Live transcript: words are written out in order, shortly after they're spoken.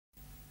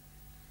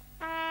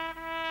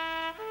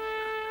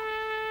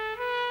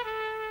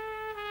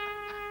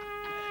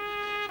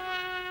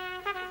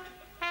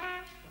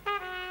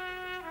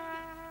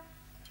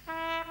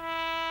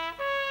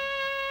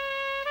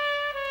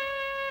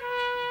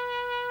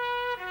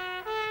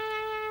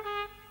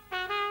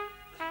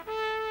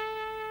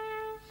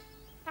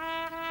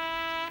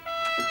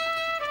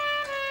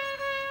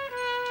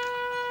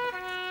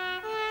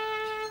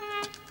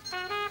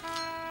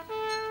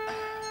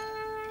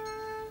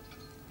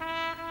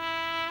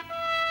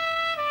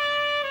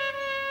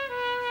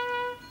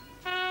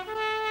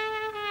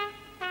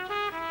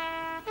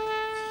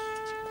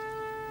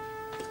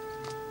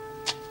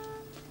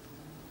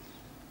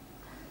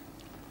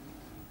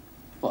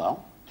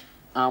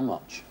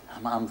much?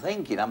 I'm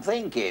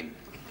thinking.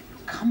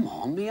 Come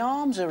on, my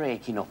arms are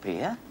aching up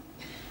here.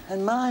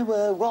 And my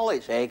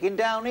wallet's aching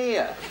down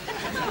here.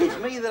 It's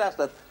me that has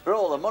to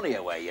throw the money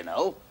away, you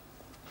know.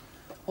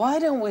 Why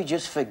don't we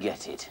just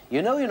forget it?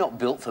 You know you're not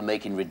built for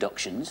making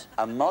reductions.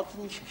 A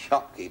modern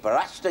shopkeeper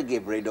has to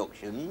give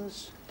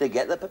reductions to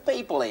get the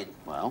people in.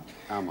 Well,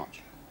 how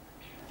much?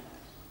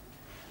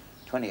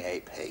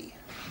 28p.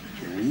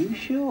 Are you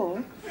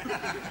sure?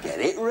 Get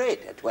it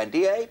rid of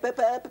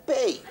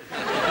 28p.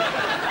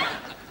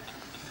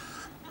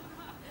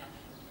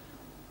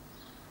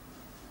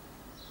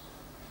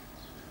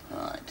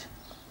 Right.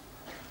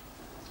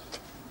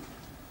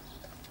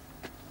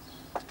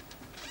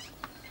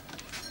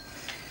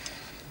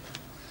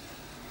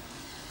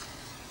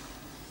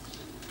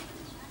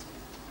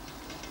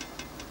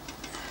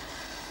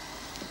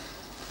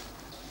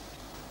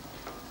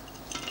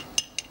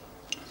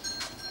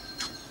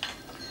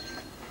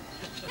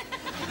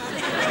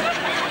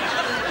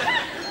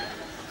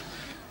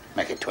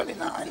 Make it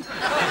 29.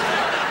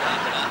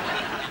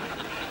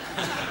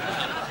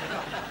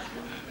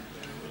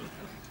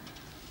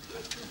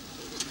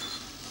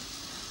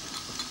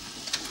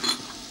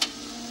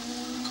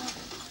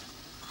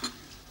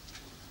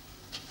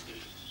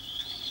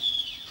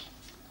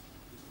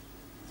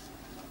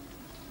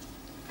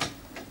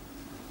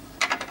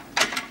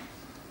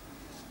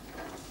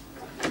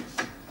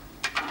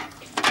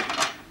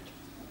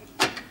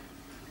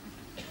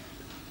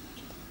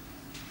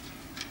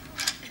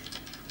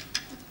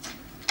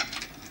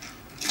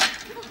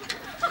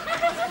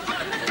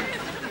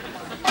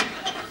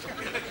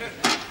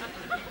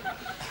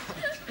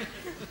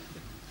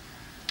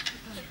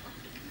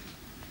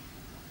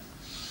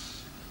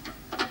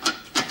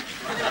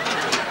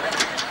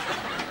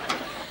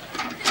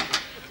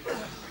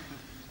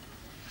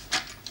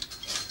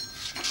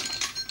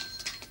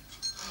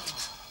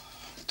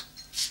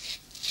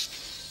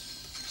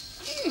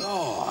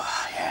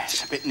 Oh,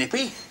 yes, a bit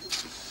nippy.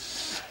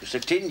 Just a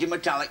tinge of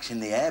metallics in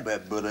the air,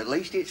 but at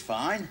least it's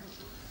fine.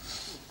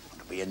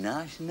 It'll be a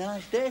nice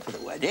day for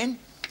the wedding.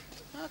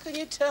 How can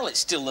you tell? It's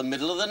still the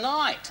middle of the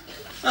night.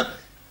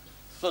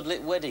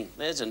 Floodlit wedding.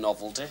 There's a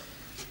novelty.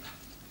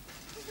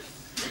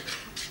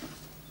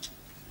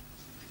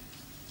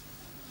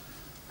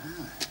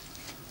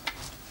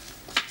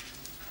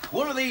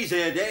 One of these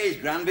days,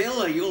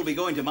 Granville, you'll be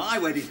going to my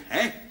wedding,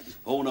 eh?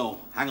 Oh, no.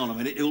 Hang on a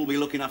minute. Who'll be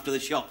looking after the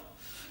shop?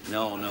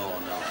 No.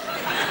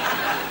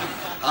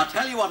 I'll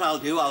tell you what I'll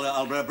do.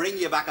 I'll bring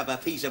you back up a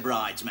piece of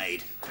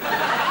bridesmaid.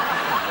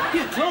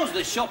 You close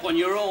the shop on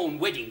your own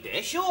wedding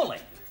day, surely?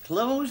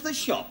 Close the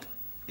shop?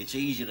 It's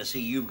easy to see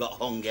you've got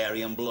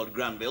Hungarian blood,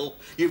 Granville.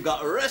 You've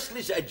got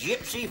restless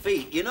gypsy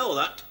feet, you know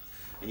that.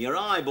 And your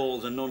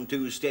eyeballs are none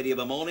too steady of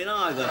a morning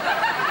either.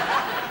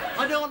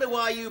 I don't know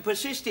why you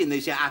persist in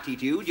this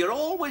attitude. You're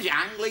always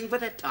angling for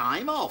the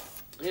time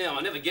off. Yeah,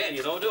 I never get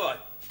any though, do I?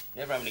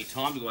 Never have any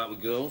time to go out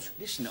with girls.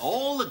 Listen,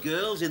 all the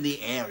girls in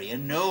the area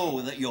know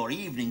that your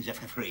evenings are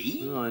for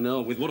free. Oh, I know.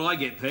 With what I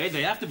get paid,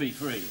 they have to be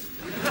free.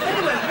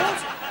 Anyway,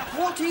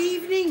 what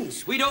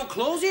evenings? We don't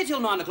close here till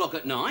 9 o'clock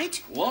at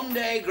night. One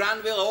day,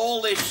 Granville,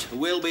 all this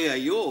will be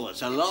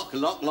yours. A lock,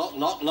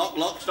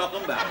 stock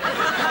and barrel.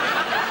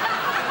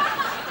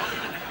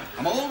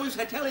 I'm always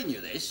telling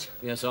you this.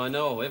 Yes, I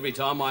know. Every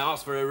time I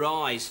ask for a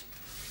rise.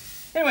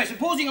 Anyway,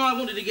 supposing I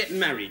wanted to get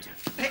married.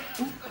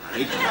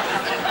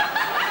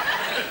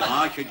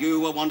 Why should you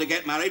want to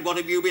get married? What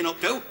have you been up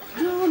to?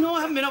 No,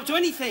 I haven't been up to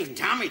anything.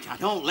 Damn it, I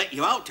don't let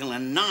you out till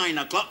 9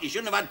 o'clock. You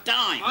shouldn't have had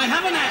time. I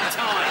haven't had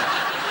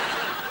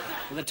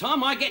time. By the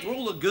time I get where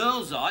all the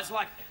girls are, it's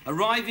like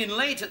arriving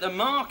late at the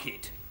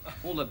market.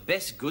 All the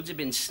best goods have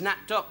been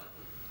snapped up.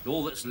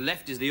 All that's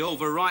left is the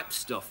overripe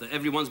stuff that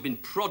everyone's been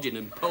prodding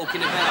and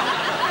poking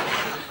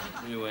about.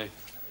 Anyway,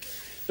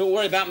 don't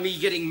worry about me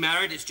getting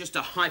married. It's just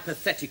a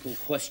hypothetical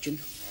question.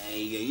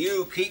 Hey,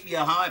 you keep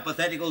your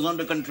hypotheticals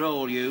under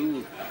control,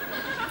 you.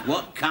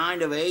 What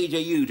kind of age are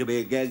you to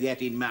be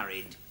getting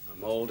married?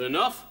 I'm old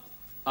enough.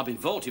 I've been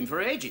voting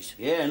for ages.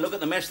 Yeah, and look at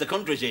the mess the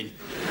country's in.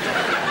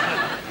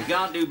 You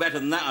can't do better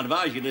than that. I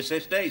advise you to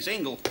stay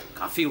single.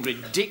 I feel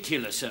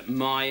ridiculous at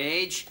my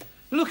age.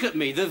 Look at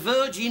me, the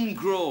virgin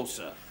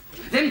grocer.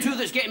 Them two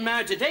that's getting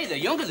married today, they're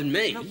younger than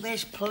me. Look,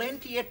 there's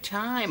plenty of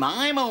time.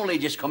 I'm only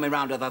just coming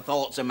round to the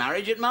thoughts of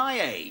marriage at my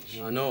age.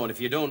 I know, and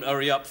if you don't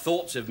hurry up,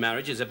 thoughts of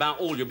marriage is about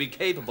all you'll be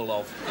capable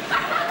of.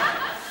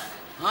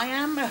 I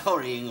am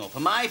hurrying up.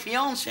 My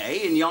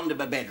fiancée in yonder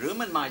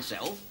bedroom and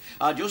myself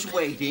are just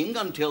waiting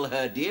until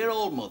her dear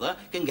old mother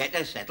can get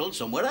her settled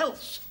somewhere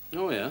else.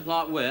 Oh, yeah?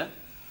 Like where?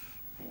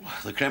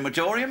 The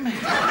crematorium.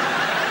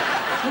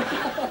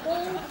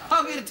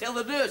 I'm going to tell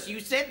the nurse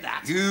you said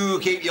that. You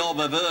keep your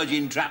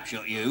virgin trap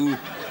shut, you.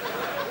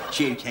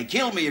 She'd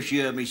kill me if she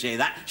heard me say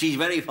that. She's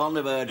very fond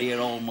of her dear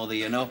old mother,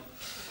 you know.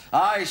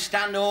 I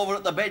stand over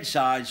at the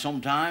bedside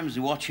sometimes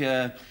to watch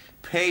her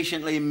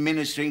patiently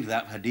ministering to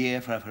that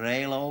dear,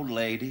 frail old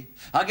lady.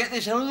 I get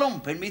this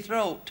lump in me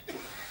throat.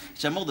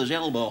 It's her mother's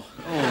elbow.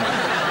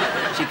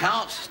 Oh. She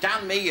can't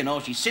stand me, you know.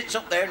 She sits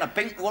up there in a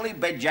pink woolly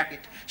bed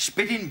jacket,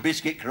 spitting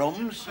biscuit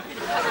crumbs,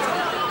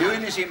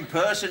 doing this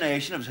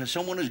impersonation of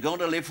someone who's going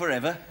to live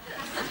forever.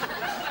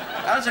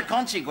 As a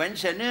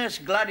consequence, Nurse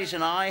Gladys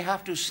and I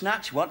have to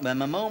snatch what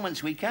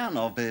moments we can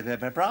of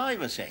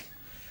privacy.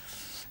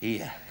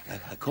 Here,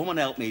 come and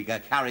help me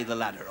carry the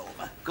ladder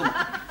over. Come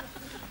on.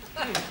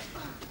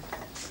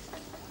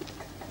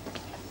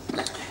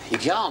 You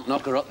can't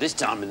knock her up this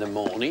time in the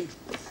morning.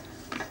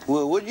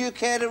 Well, would you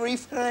care to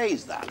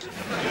rephrase that?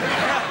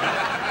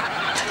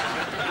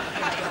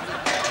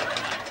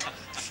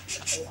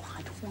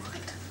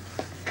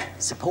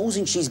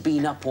 Supposing she's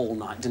been up all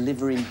night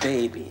delivering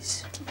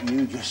babies.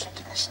 You just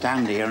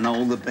stand here and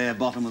hold the bare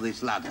bottom of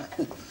this ladder.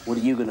 What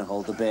are you going to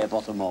hold the bare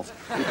bottom of?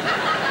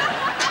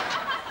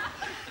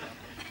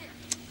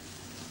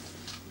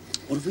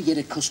 What if we get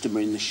a customer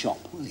in the shop?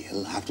 Well,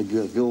 you'll have to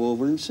go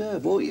over and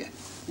serve, won't you?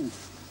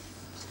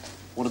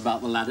 What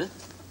about the ladder?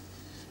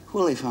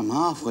 Well, if I'm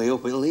halfway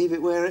up, it'll leave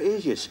it where it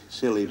is, you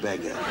silly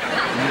beggar.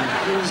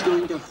 Who's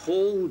going to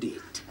hold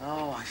it?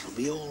 Oh, I shall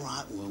be all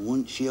right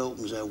once she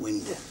opens her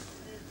window.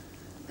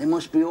 There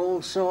must be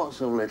all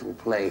sorts of little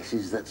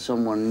places that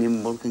someone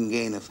nimble can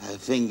gain a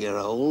finger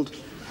hold,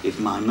 if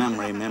my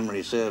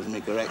memory serves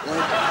me correctly.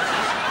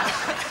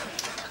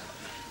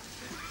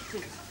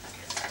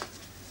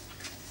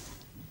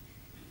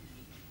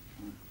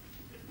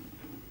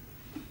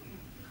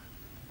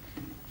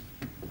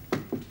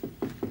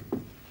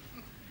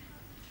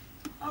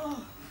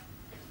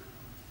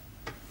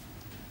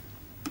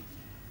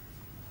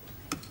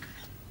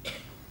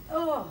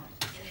 Oh.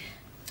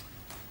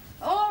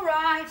 All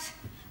right.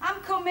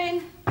 I'm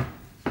coming.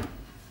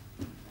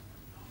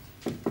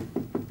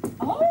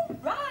 All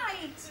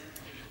right.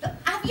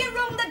 Have you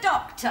rung the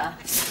doctor?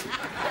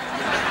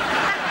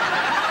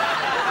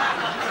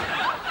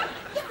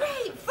 You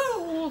great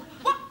fool.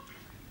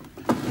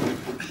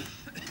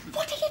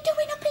 What are you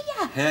doing up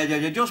here?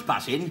 You're just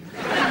passing.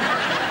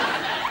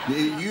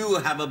 You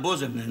have a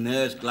bosom,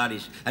 Nurse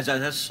Gladys,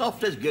 as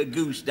soft as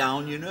goose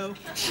down, you know.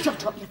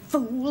 Shut up, you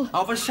fool.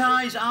 Of a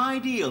size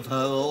ideal for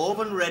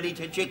oven-ready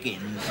to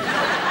chickens.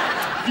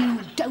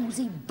 You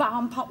dozy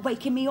barn pot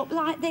waking me up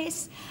like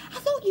this. I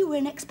thought you were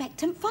an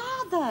expectant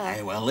father.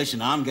 Hey, well, listen,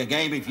 I'm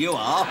game if you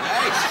are.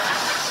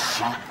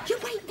 Hey. You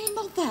wake me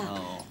mother.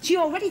 Oh. She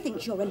already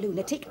thinks you're a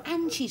lunatic,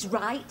 and she's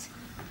right.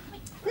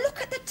 Look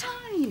at the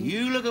time.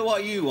 You look at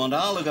what you want,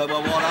 I'll look at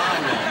what I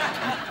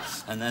want.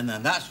 And then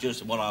that's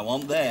just what I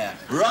want there.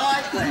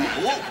 Right there.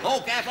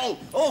 Oh, careful.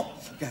 Oh,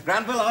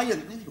 Granville, are you?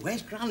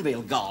 Where's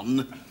Granville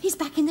gone? He's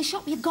back in the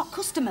shop. You've got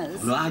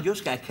customers. Well, I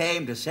just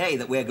came to say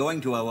that we're going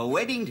to our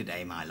wedding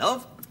today, my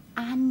love.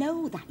 I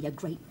know that, you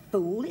great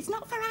fool. It's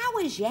not for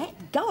hours yet.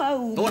 Go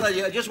home. Oh,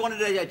 I just wanted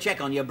to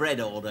check on your bread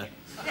order.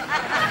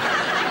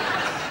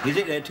 Is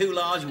it 2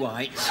 large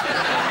whites?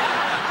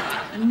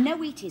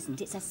 No, it isn't.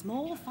 It's a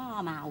small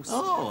farmhouse.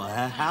 Oh,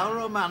 how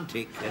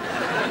romantic.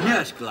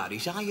 Nurse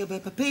Gladys, I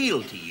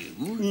appeal to you.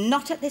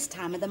 Not at this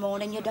time of the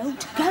morning, you don't.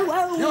 Go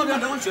home. No,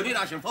 don't shoot it.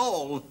 I shall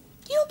fall.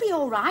 You'll be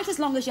all right as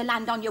long as you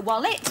land on your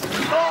wallet.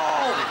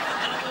 Oh!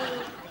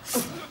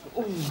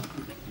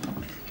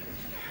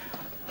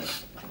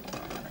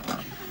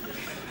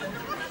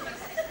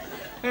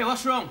 Hey,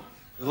 what's wrong?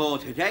 Oh,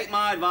 to take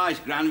my advice,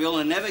 Granville,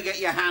 and never get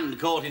your hand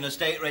caught in a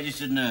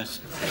state-registered nurse.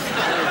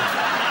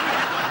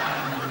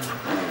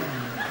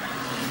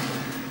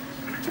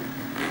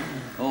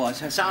 Oh, it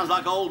sounds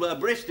like old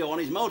Bristow on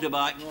his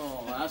motorbike.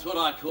 Oh, that's what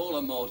I call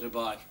a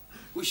motorbike.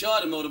 Wish I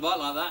had a motorbike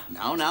like that.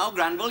 Now,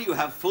 Granville, you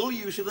have full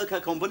use of the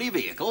company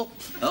vehicle.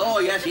 Oh,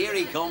 yes, here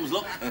he comes.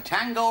 Look, a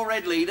Tango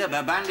Red Leader,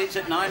 bandits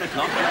at 9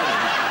 o'clock.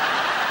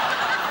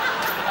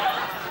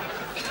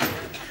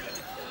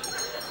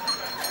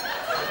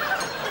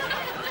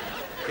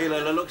 He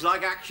looks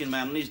like Action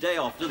Man on his day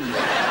off, doesn't he?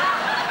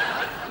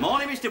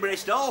 Morning, Mr.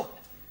 Bristow.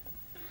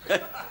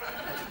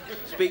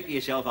 Speak for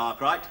yourself,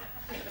 Arkwright.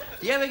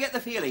 Do you ever get the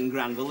feeling,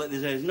 Granville, that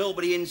there's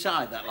nobody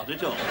inside that lot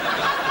at all?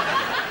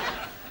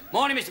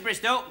 Morning, Mr.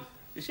 Bristow.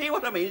 You see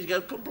what I mean?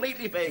 It's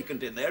completely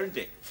vacant in there, isn't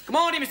it? Good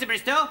morning, Mr.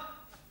 Bristow.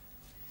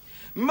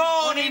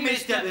 Morning,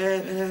 Mr.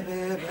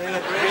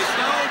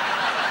 Bristow.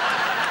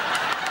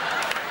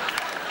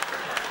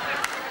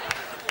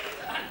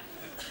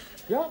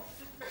 Yep.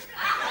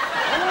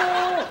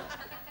 Hello!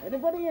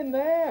 Anybody in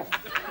there?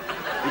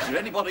 Is there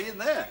anybody in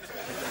there?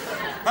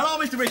 Hello,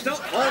 Mr. Bristow.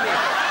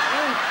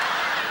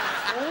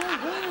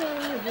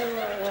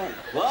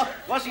 What?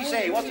 What's he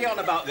say? What's he on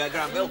about,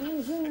 Granville?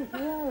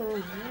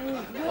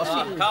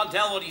 I can't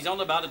tell what he's on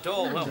about at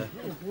all. Well,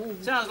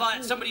 sounds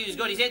like somebody who's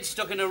got his head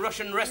stuck in a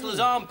Russian wrestler's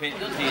armpit,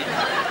 doesn't he?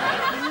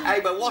 Hey,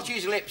 but watch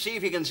his lips. See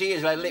if you can see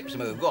his lips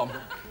move. Go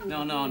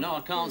on. No,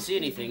 I can't see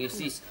anything. It's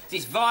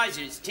this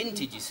visor. It's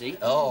tinted, you see.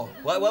 Oh,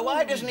 well,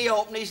 why doesn't he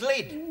open his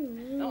lid?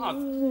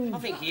 I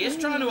think he is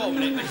trying to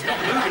open it, but it's not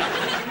moving.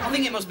 I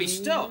think it must be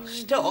stuck.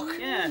 Stuck?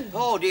 Yeah.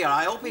 Oh, dear,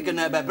 I hope he can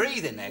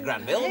breathe in there,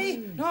 Granville.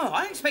 Hey? No,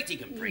 I expect he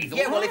can breathe all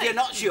Yeah, well, right. if you're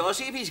not sure,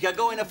 see if he's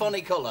going a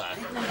funny colour.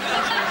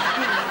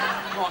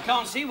 Oh, I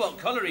can't see what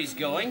colour he's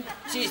going.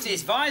 See, it's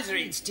this visor,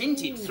 it's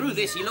tinted. Through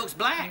this, he looks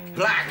black.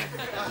 Black?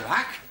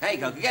 Black? Hey,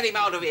 go, get him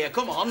out of here,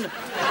 come on.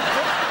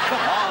 Come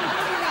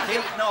on.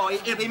 No,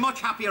 he'll be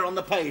much happier on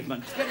the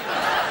pavement.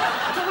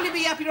 What will he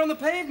be happier on the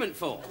pavement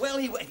for? Well,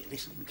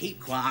 listen, keep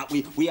quiet.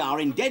 We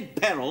are in dead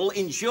peril,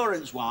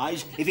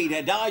 insurance-wise, if he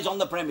dies on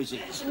the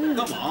premises.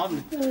 Come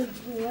on.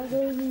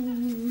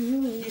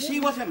 You see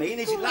what I mean?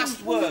 It's his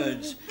last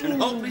words,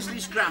 and hopelessly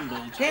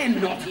scrambled. They're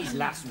not his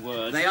last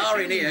words. They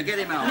are in here. Get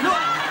him out.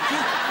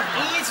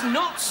 He is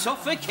not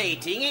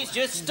suffocating, it's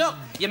just stuck.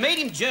 You made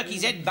him jerk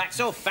his head back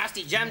so fast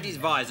it jammed his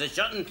visor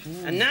shut,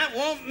 and that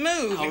won't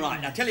move. All right,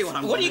 now tell you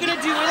what What are you going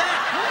to do with that? All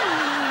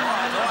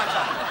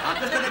right. I'm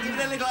just going to give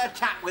it a little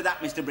attack with that,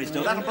 Mr.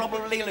 Bristol. That'll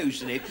probably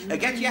loosen it.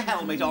 Get your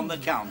helmet on the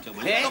counter,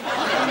 will you? Hey. Come on.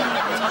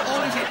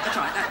 All is it. That's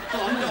right. Now,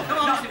 Come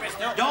on, Mr.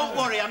 Bristol. don't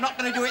worry, I'm not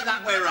going to do it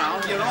that way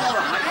round. You're all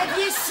right. Have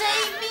you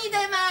saved me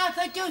them half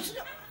a dozen?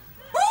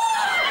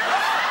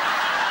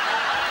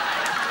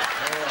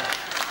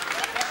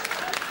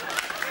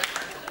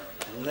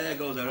 Well, there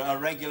goes a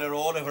regular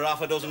order for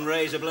half a dozen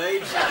razor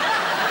blades.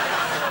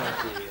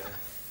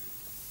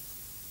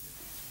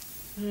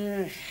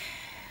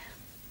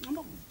 I'm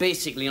not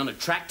basically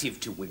unattractive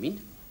to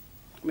women.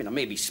 I mean, I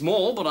may be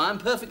small, but I'm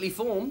perfectly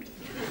formed.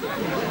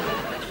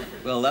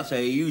 Well, that's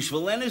a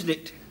useful then, isn't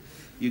it?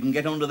 You can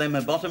get under them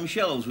bottom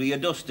shelves with your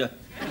duster.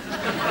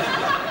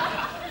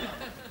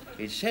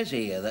 It says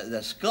here that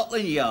the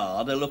Scotland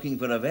Yard are looking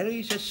for a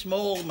very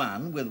small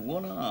man with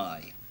one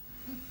eye.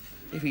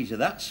 If he's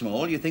that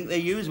small, you think they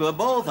use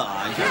both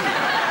eyes, don't you?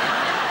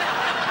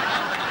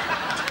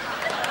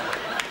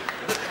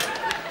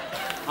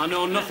 I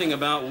know nothing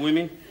about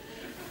women.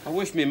 I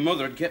wish my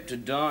mother had kept a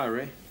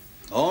diary.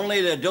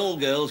 Only the dull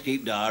girls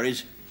keep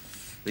diaries.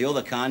 The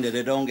other kind that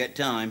they don't get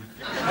time.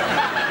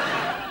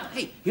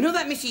 Hey, you know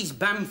that Mrs.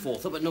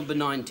 Bamforth up at number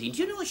 19?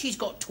 Do you know she's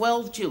got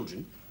 12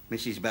 children?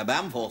 Mrs.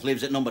 Bamforth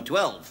lives at number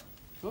 12.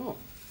 Oh.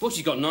 Well,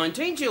 she's got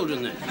 19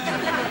 children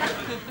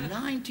then.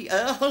 90?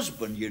 Her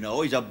husband, you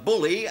know, is a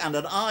bully and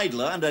an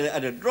idler and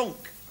a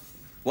drunk.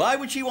 Why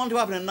would she want to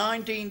have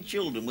 19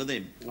 children with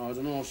him? I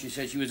don't know. She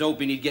said she was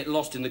hoping he'd get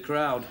lost in the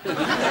crowd.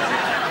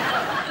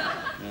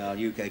 Well,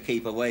 you can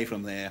keep away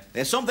from there.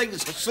 There's something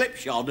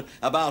slipshod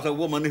about a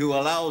woman who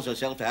allows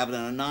herself to have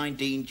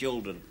 19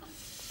 children.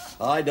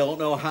 I don't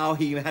know how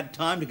he had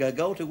time to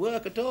go to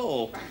work at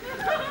all.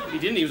 He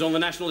didn't. He was on the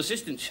National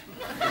Assistance.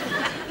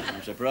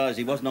 I'm surprised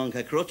he wasn't on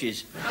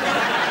crutches.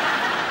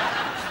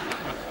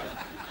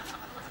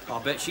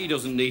 I bet she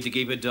doesn't need to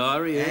keep a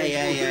diary.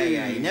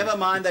 Hey. Never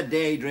mind the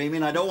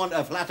daydreaming. I don't want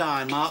her flat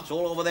iron marks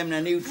all over them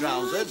new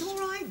trousers. All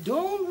right.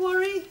 Don't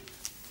worry.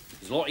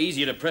 It's a lot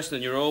easier to press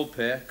than your old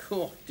pair.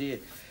 Oh, dear.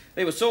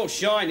 They were so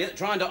shiny that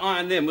trying to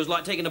iron them was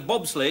like taking a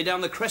bobsleigh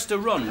down the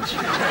Cresta Run.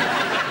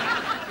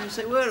 Yes,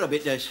 they were a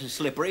bit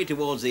slippery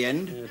towards the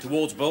end. Yeah,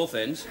 towards both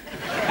ends.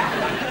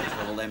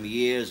 All them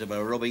years of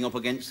her rubbing up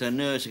against her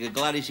nurse like a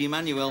Gladys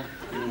Emanuel.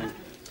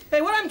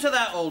 Hey, what happened to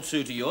that old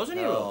suit of yours,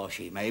 anyway? Oh,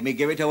 she made me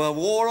give it to a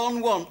war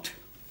on want.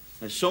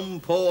 There's some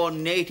poor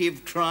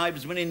native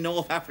tribesman in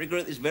North Africa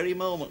at this very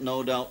moment,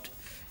 no doubt,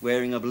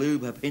 wearing a blue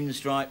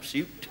pinstripe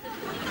suit,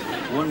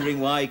 wondering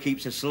why he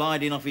keeps a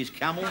sliding off his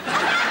camel.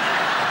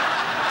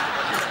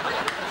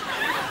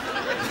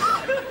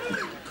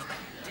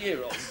 Dear,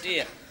 oh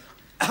dear.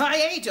 I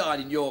hate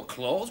ironing your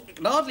clothes. I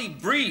can hardly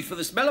breathe for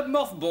the smell of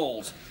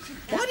mothballs.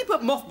 Why do you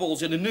put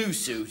mothballs in a new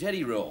suit,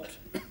 Eddie Road?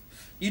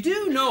 You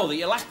do know that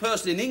you're the last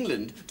person in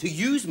England to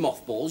use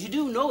mothballs. You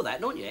do know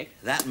that, don't you?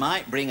 That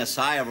might bring a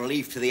sigh of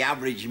relief to the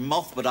average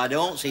moth, but I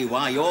don't see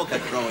why you're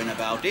crowing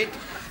about it.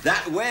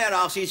 That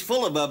warehouse is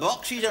full of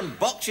boxes and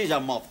boxes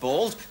of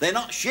mothballs. They're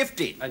not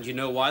shifting. And you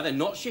know why they're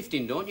not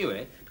shifting, don't you,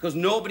 eh? Because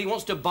nobody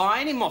wants to buy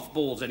any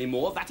mothballs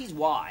anymore. That is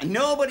why.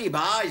 Nobody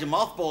buys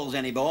mothballs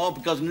anymore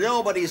because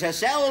nobody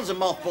sells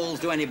mothballs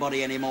to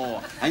anybody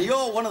anymore. And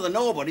you're one of the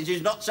nobodies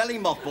who's not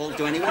selling mothballs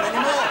to anyone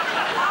anymore.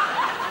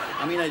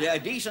 I mean, a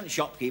decent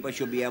shopkeeper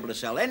should be able to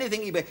sell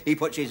anything he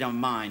puts his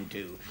mind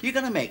to. You've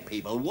got to make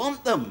people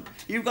want them.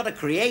 You've got to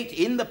create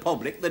in the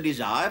public the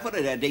desire for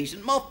a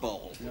decent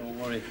mothball. Don't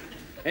worry.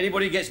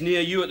 Anybody who gets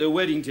near you at their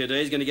wedding today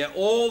is going to get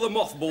all the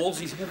mothballs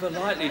he's ever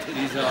likely to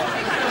desire.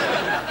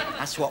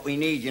 That's what we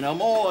need, you know,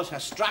 more a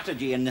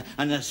strategy and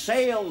a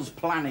sales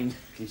planning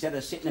instead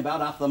of sitting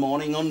about half the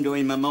morning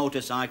undoing my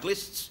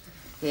motorcyclists.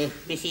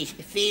 Mrs.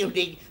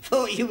 Fielding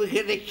thought you were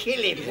going to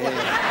kill him.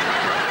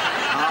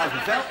 I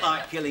felt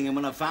like killing him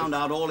when I found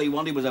out all he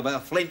wanted was a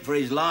flint for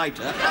his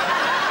lighter.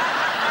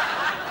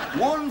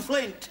 One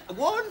flint.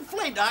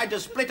 I had to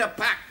split a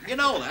pack. You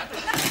know that.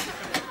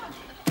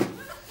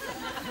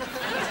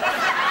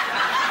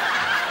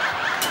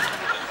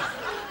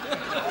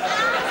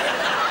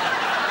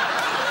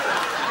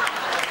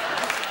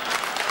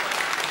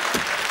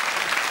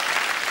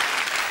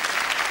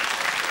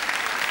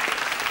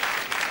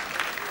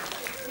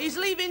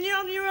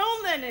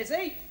 then, is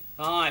he?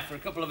 Aye, for a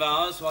couple of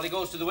hours while he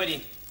goes to the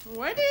wedding.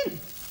 Wedding?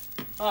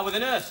 Oh, with a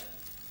nurse.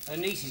 Her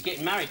niece is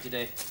getting married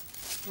today.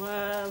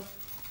 Well,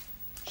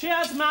 she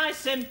has my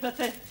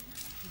sympathy.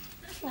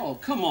 Oh,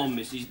 come on,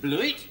 Mrs.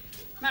 Blewett.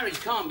 Marriage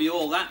can't be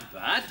all that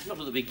bad. Not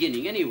at the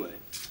beginning, anyway.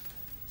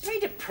 It's very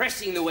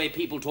depressing the way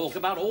people talk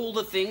about all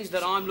the things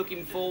that I'm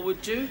looking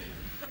forward to.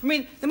 I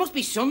mean, there must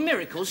be some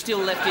miracles still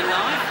left in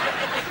life.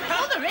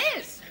 Oh, there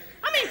is.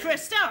 I mean, for a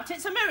start,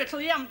 it's a miracle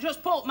you haven't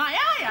just pulled my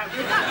eye out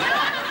with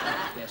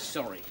that knife. Yeah,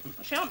 sorry.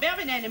 I shan't be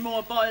having any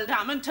more boiled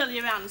ham until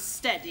your hand's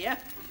steadier.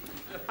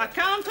 I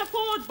can't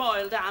afford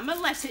boiled ham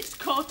unless it's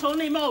cut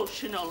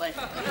unemotionally.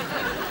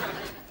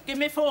 Give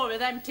me 4 of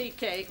them tea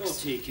cakes. Oh,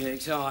 tea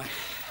cakes, aye.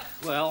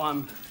 Well,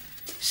 I'm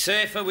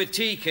safer with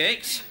tea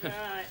cakes.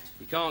 Right.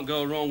 You can't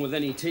go wrong with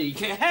any tea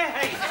cake.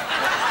 Hey!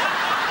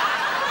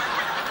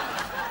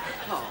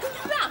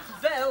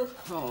 Granville,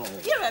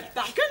 you're a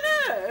bag of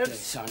nerves.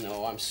 Yes, I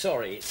know. I'm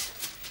sorry.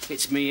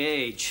 It's me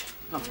age.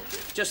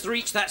 I've just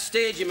reached that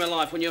stage in my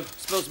life when you're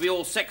supposed to be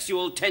all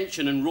sexual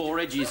tension and raw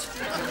edges.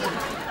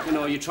 You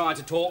know, you try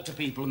to talk to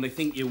people and they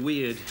think you're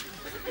weird.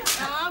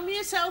 Calm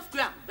yourself,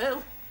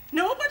 Granville.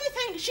 Nobody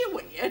thinks you're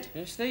weird.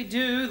 Yes, they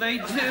do. They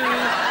do.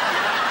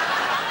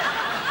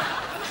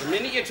 The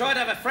minute you try to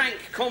have a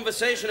frank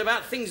conversation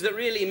about things that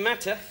really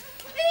matter...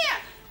 Here,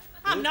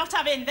 I'm not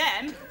having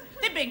them.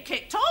 They've been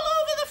kicked all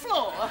over the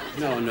floor.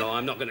 No,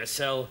 I'm not going to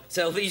sell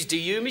these to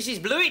you,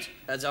 Mrs. Blewett.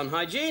 That's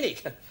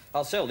unhygienic.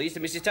 I'll sell these to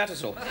Mrs.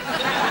 Tattersall.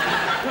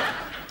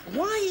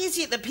 Why is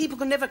it that people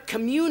can never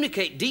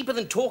communicate deeper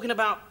than talking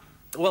about,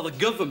 well, the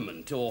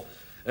government or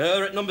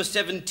her at number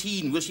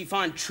 17? Will she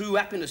find true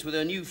happiness with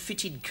her new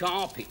fitted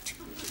carpet?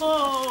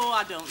 Oh,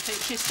 I don't think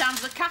she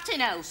stands a cat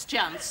in hell's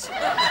chance. For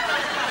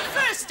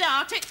a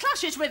start, it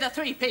clashes with a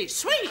 3-piece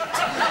suite.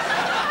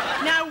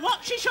 Now,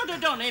 what she should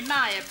have done, in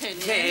my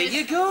opinion, There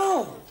you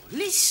go.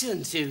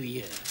 Listen to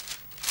you.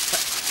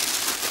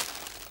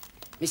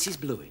 Mrs.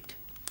 Blewett,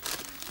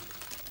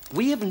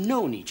 we have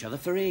known each other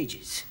for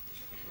ages.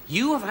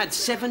 You have had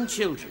 7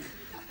 children.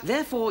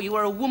 Therefore, you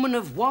are a woman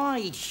of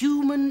wide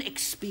human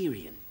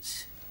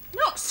experience.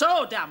 Not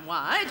so damn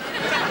wide.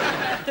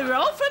 They're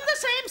all from the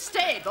same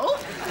stable.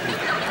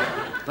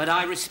 But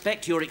I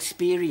respect your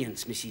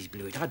experience, Mrs.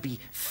 Blewett. I'd be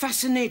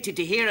fascinated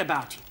to hear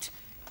about it.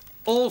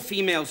 All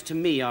females, to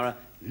me, are a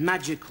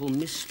magical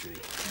mystery.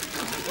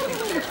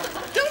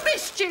 Don't be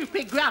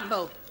stupid,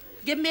 Granville.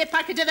 Give me a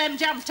packet of them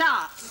jam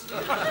tarts.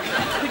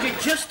 Could you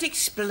just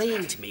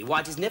explain to me why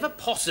it is never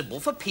possible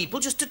for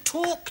people just to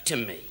talk to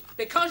me?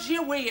 Because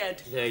you're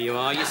weird. There you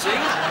are, you see.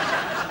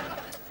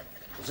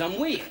 Because I'm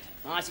weird.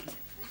 I see.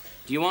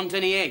 Do you want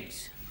any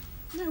eggs?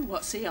 No,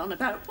 what's he on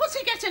about? What's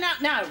he getting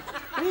at now?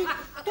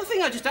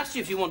 Nothing, I just asked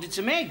you if you wanted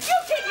some eggs. You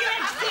keep your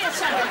eggs to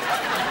yourself.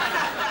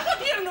 What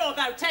do you know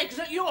about eggs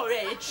at your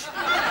age?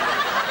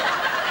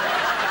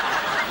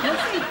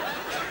 Nothing.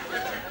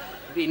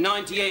 It'd be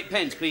 98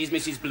 pence, please,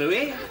 Mrs.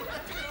 Bluey.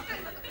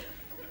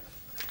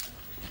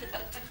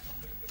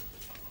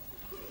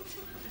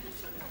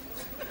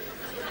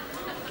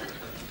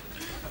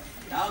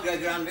 Now,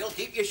 Granville,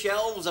 keep your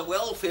shelves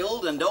well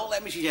filled and don't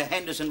let Mrs.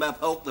 Henderson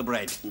poke the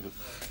bread.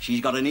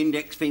 She's got an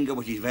index finger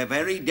which is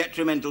very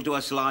detrimental to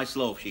a sliced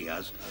loaf, she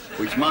has,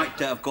 which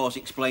might, of course,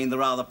 explain the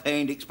rather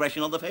pained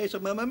expression on the face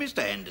of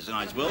Mr. Henderson,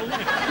 I suppose.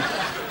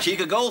 She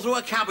could go through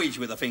a cabbage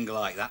with a finger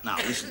like that. Now,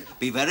 listen,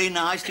 be very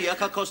nice to your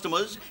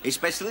customers,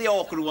 especially the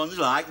awkward ones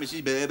like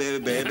Mrs.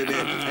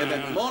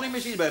 Morning,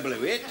 Mrs.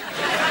 Blewett.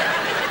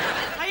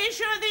 Are you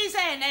sure these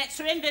air nets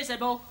are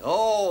invisible?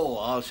 Oh,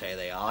 I'll say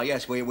they are.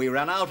 Yes, we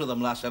ran out of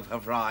them last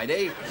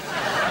Friday.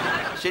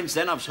 Since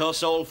then, I've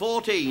sold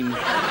 14.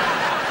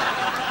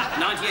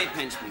 98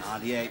 pence, please.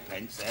 98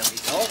 pence, there we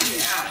go.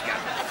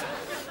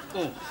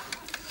 Oh.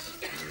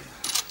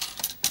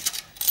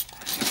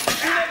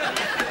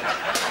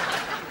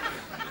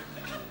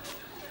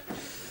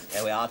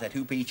 There we are, the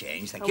 2p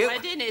change, thank you. A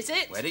wedding, is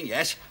it? Wedding,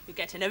 yes. You're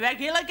getting a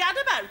regular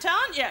gadabout,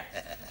 aren't you?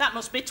 That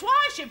must be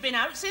twice you've been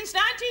out since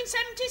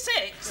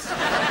 1976.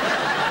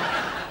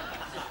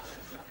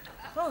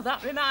 Oh,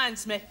 that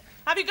reminds me.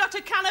 Have you got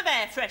a can of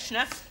air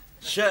freshener?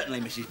 Certainly,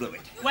 Mrs.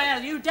 Blewett.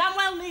 Well, you damn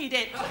well need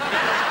it.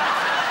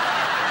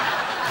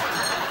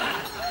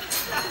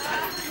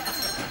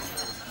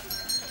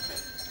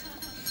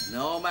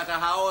 No matter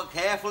how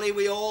carefully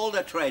we all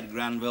tread,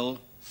 Granville,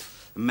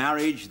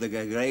 marriage, the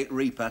great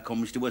reaper,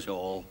 comes to us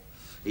all.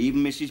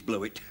 Even Mrs.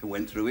 Blewett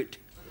went through it.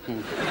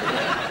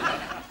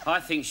 I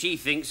think she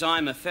thinks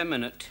I'm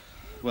effeminate.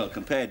 Well,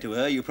 compared to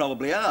her, you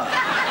probably are.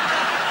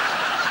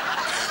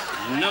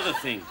 Another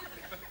thing.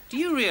 Do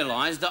you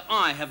realise that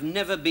I have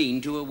never been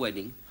to a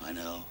wedding? I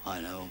know.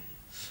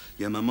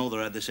 Yeah, my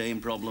mother had the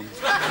same problem.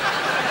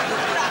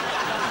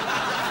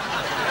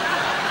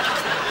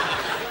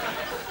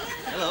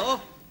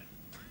 Hello?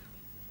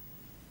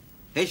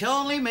 It's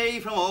only me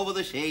from over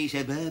the sea,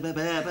 said ba, ba,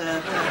 ba,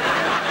 ba.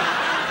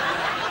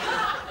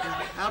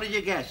 How did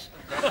you guess?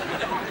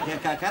 Yeah,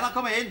 can I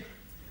come in?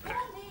 Come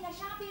in, I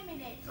shan't be a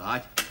minute.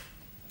 Right.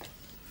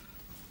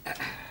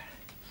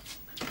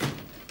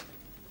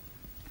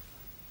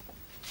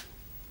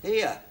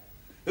 Here,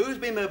 who's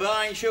been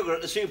buying sugar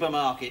at the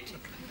supermarket?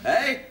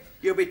 Hey?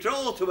 You're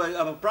betrothed to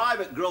a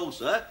private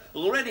grocer.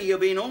 Already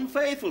you've been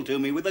unfaithful to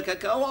me with the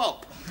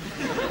co-op.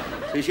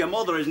 It's your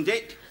mother, isn't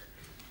it?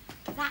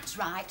 That's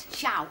right.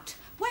 Shout.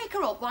 Wake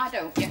her up, why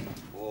don't you?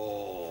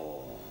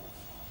 Oh.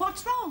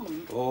 What's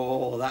wrong?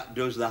 Oh, that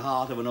does the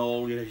heart of an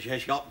old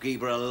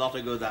shopkeeper a lot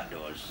of good, that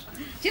does.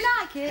 Do you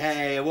like it?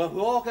 Hey,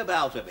 walk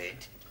about a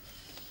bit.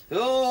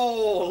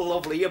 Oh,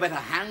 lovely. You better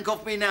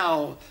handcuff me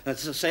now.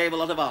 That'll save a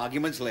lot of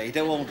arguments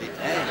later, won't it?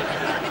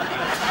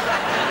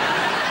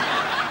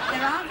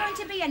 There aren't going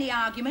to be any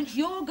arguments.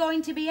 You're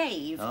going to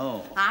behave.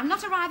 Oh. I'm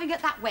not arriving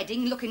at that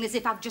wedding looking as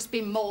if I've just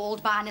been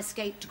mauled by an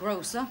escaped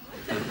grocer.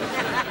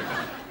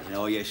 You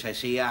know, you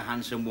see a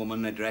handsome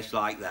woman dressed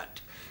like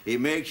that. It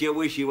makes you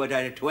wish you had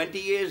had 20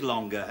 years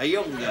longer,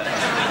 younger.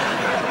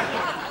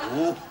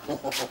 Oh.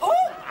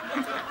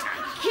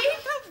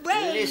 Keep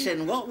away!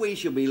 Listen, what we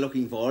should be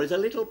looking for is a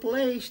little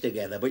place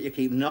together, but you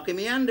keep knocking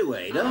me hand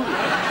away, don't you?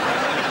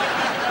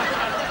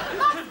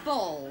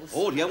 Mothballs.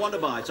 Oh, do you want to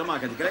buy some? I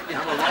can collect you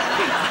have a lot of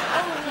tea.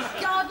 Oh,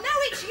 God, no,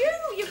 it's you.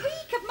 You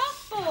reek of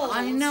mothballs.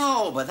 I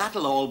know, but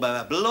that'll all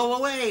blow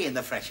away in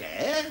the fresh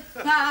air.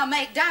 I'll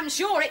make damn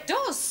sure it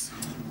does.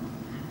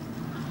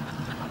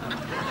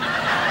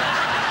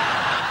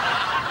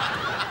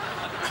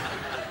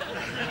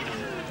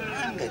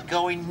 I'm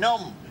going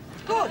numb.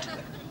 Good.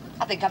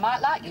 I think I might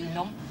like you,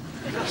 Num.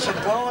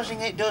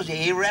 Supposing it does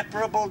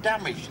irreparable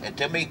damage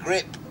to me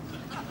grip.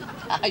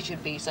 I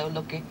should be so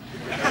lucky.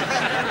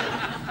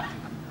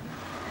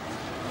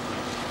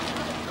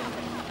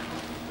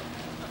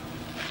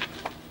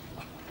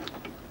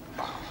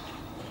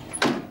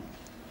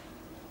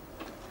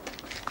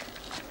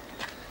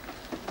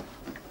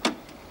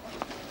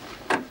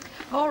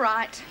 All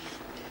right.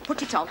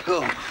 Put it on.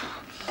 Oh.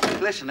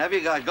 Listen, have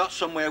you guys got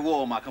somewhere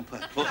warm I can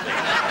put me?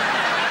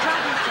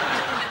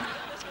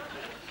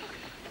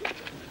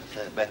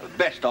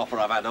 Best offer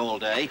I've had all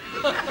day.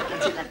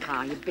 Get in the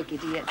car, you big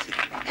idiot.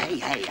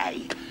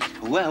 Hey.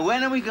 Well,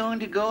 when are we going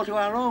to go to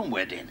our own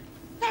wedding?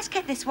 Let's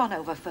get this one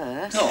over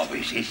first. Oh,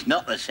 it's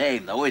not the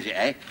same, though, is it,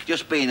 eh?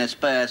 Just being a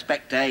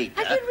spectator.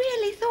 Have you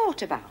really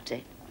thought about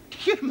it?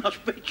 You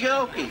must be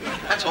joking.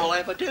 That's all I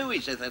ever do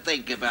is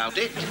think about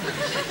it.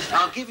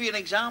 I'll give you an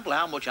example of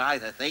how much I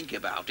think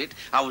about it.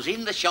 I was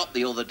in the shop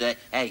the other day.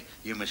 Hey,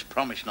 you must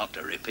promise not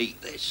to repeat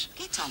this.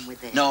 Get on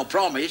with it. No,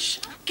 promise.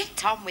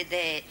 Get on with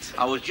it.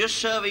 I was just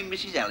serving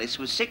Mrs. Ellis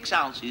with 6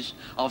 ounces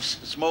of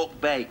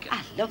smoked bacon.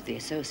 I love the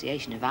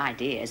association of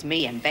ideas,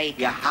 me and bacon.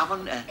 You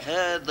haven't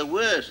heard the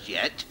worst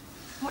yet.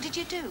 What did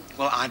you do?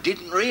 Well, I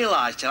didn't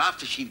realise till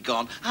after she'd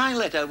gone. I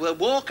let her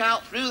walk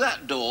out through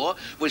that door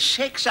with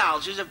 6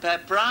 ounces of her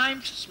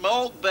prime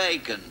smoked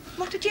bacon.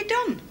 What had you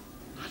done?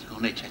 I'd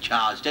only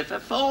charged her for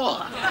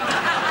 4.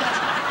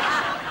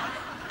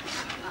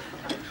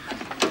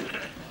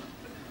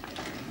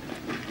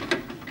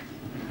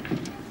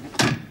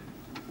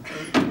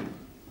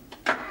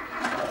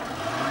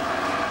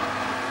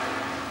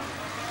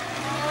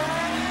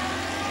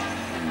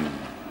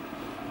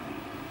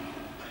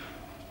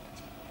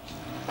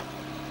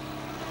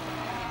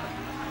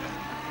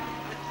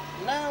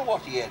 Now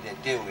what are you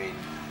doing?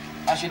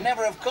 I should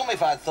never have come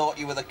if I'd thought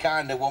you were the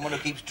kind of woman who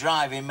keeps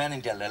driving men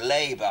into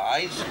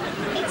lay-bys.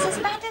 It's as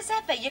bad as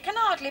ever. You can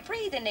hardly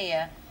breathe in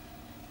here.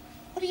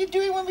 What are you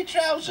doing with my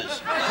trousers? Your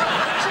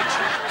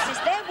trousers,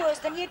 they're worse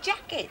than your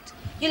jacket.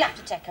 You'll have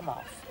to take them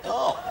off.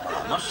 Oh,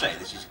 I must say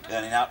this is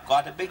turning out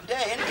quite a big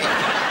day, isn't it?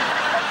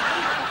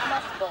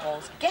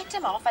 Mothballs. Get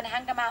them off and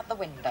hang them out the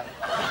window.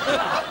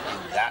 I'll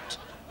do that.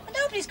 And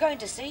nobody's going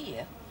to see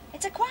you.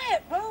 It's a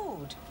quiet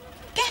road.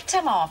 Get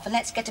them off and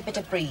let's get a bit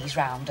of breeze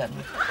round them.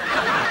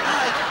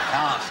 I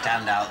can't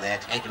stand out there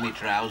taking my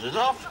trousers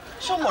off.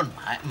 Someone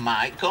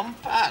might come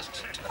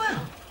past.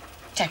 Well,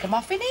 take them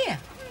off in here.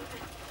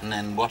 And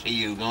then what are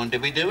you going to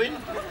be doing?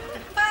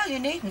 Well, you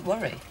needn't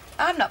worry.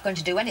 I'm not going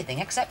to do anything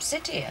except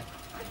sit here.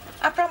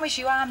 I promise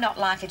you I'm not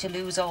likely to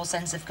lose all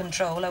sense of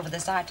control over the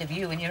sight of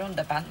you in your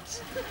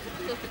underpants.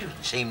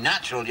 Seem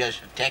natural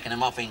just taking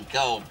them off in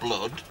cold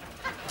blood.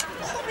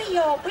 Hurry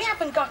up, we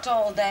haven't got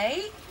all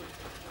day.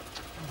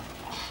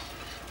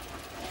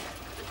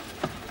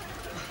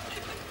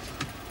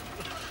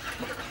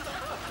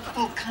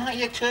 Well, can't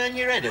you turn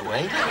your head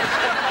away?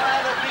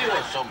 I'll view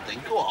or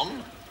something. Go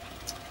on.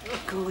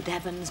 Good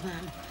heavens,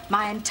 man.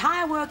 My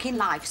entire working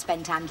life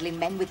spent handling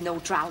men with no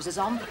trousers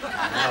on.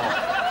 I know.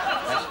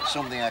 That's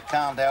something I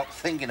can't help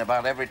thinking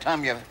about every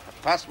time you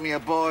pass me a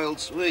boiled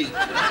sweet.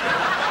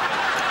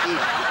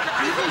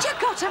 Haven't you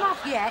got them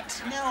off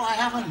yet? No, I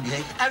haven't,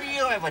 Dick. Have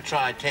you ever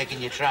tried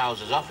taking your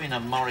trousers off in a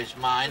Morris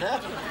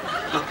Minor?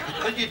 Look,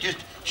 could you just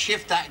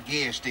shift that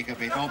gear stick a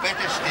bit, or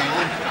better still,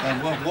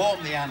 and we'll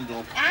warm the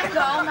handle? Hang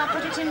on, I'll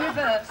put it in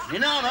reverse.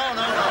 No.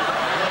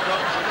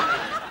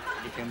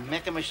 If you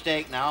make a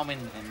mistake now, I'm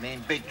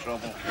in big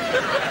trouble.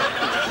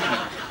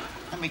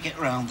 Let me get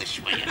round this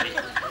way a bit.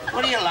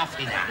 What are you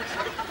laughing at?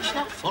 It's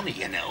not funny,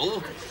 you know. Oh,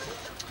 boy,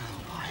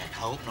 I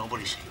hope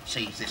nobody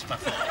sees this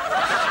before.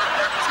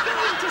 It's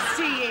going to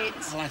see it.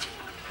 Well,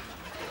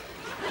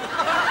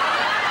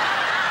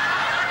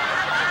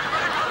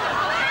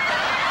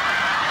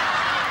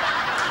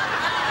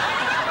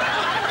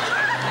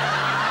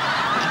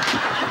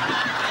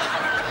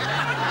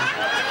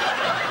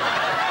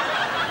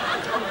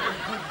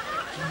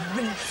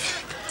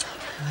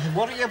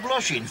 you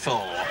blushing for?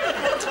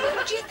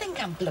 What do you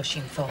think I'm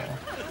blushing for?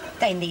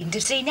 They needn't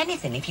have seen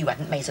anything if you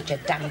hadn't made such a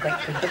damn great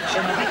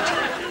production of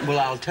it. Well,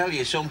 I'll tell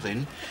you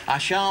something. I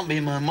shan't be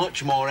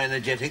much more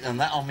energetic than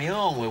that on my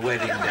own with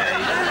wedding day.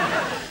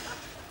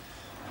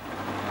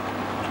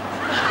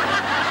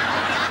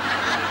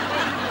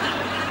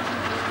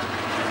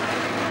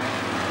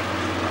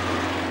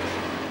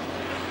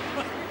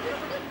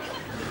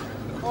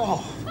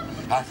 Oh,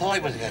 I thought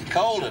it was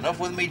cold enough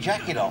with me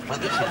jacket off, but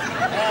this is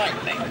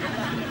frightening.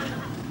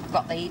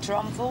 Got the heater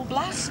on full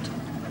blast?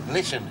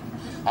 Listen,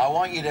 I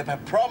want you to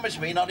promise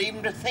me not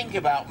even to think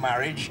about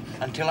marriage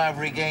until I've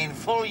regained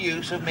full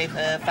use of my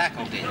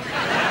faculties.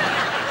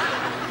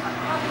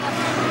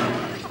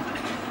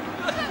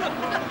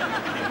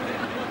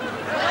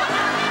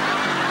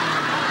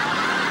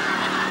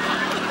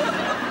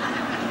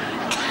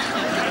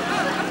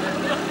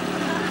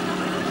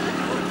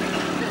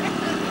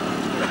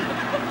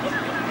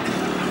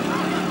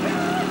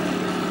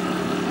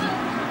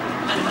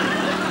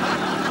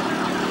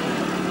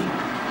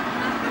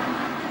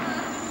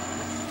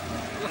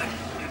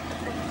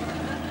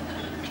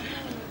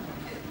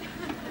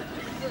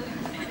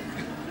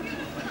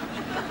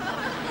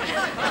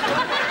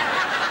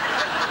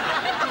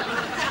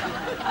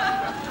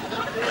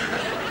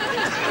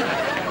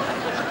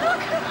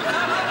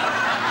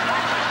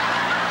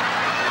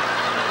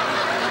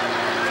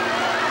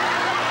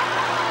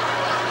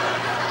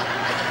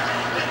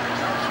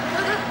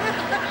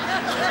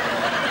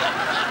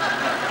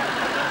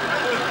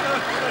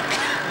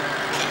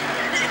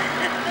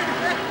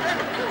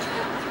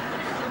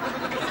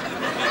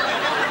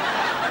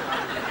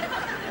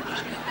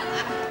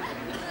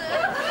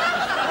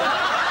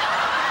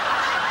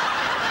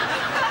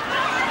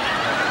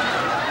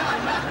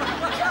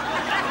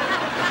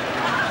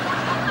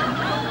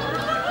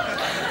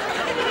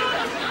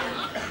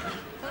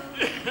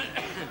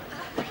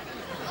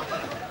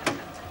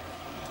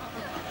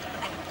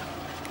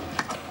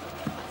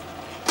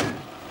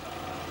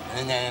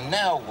 And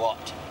now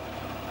what?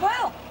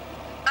 Well,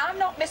 I'm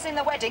not missing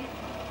the wedding.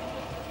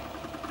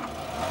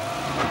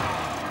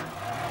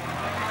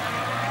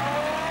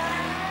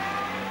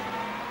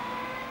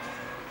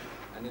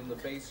 And in the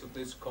face of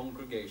this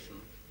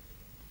congregation,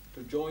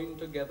 to join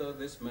together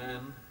this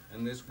man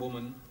and this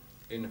woman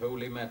in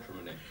holy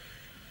matrimony,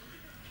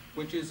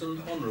 which is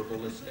an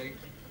honourable estate,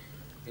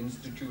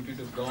 instituted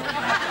of God.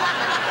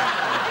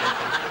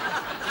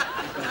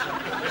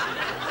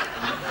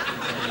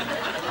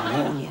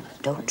 I warn you,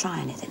 don't try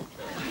anything.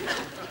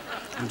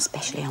 I'm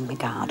especially on my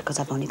guard because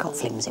I've only got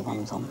flimsy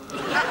ones on.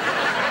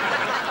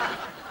 I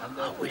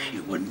wish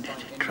you wouldn't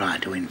try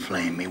to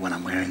inflame me when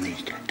I'm wearing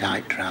these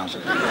tight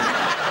trousers.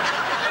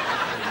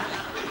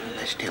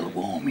 They're still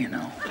warm, you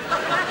know.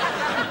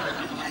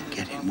 I'm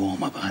getting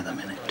warmer by the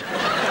minute.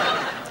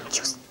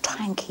 Just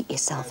try and keep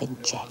yourself in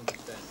check.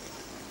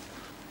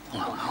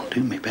 Well, I'll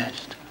do my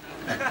best.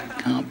 I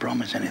can't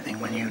promise anything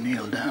when you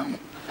kneel down.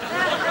 I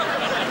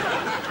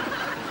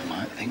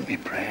might think my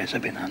prayers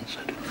have been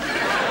answered.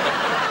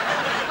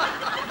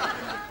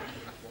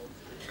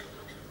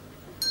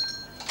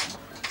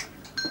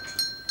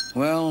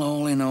 Well,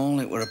 all in all,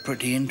 it were a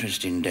pretty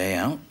interesting day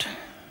out.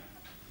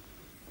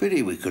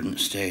 Pity we couldn't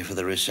stay for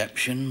the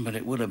reception, but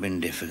it would have been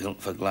difficult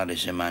for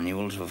Gladys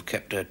Emanuel to have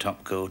kept her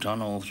top coat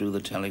on all through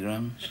the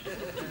telegrams.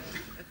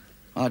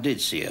 I did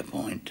see her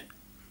point.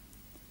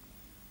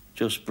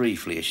 Just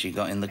briefly as she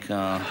got in the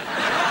car.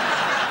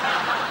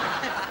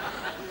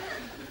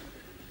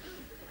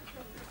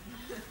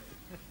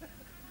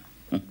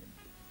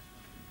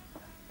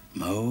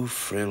 Mauve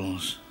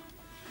frills.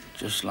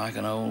 Just like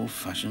an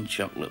old-fashioned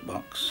chocolate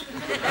box.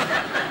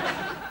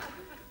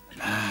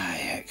 Ah,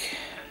 heck.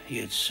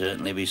 You'd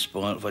certainly be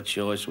spoilt for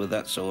choice with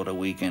that sort of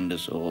weekend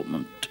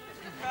assortment.